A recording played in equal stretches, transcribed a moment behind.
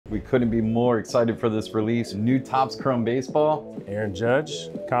We couldn't be more excited for this release. New Topps Chrome Baseball. Aaron Judge,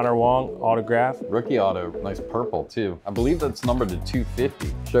 Connor Wong, autograph. Rookie auto, nice purple too. I believe that's numbered to 250.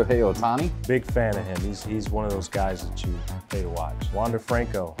 Shohei Ohtani. Big fan of him. He's one of those guys that you pay to watch. Wander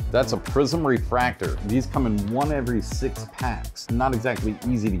Franco. That's a Prism Refractor. These come in 1 every 6 packs. Not exactly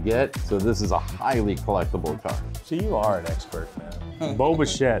easy to get, so this is a highly collectible card. See, you are an expert, man. Bo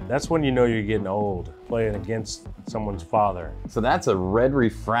Bichette, that's when you know you're getting old, playing against someone's father. So that's a red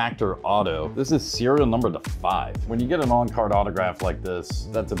refractor auto. This is serial number to 5. When you get an on-card autograph like this,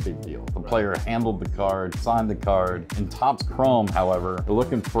 that's a big deal. The player handled the card, signed the card. In Topps Chrome, however, they're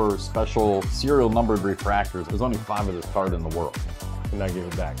looking for special serial numbered refractors. There's only 5 of this card in the world. And I give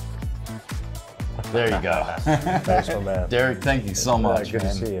it back. There you go. Thanks, my man. Derek, thank you so much, good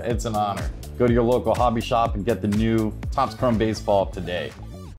man. to see you. It's an honor. Go to your local hobby shop and get the new Topps Chrome Baseball today.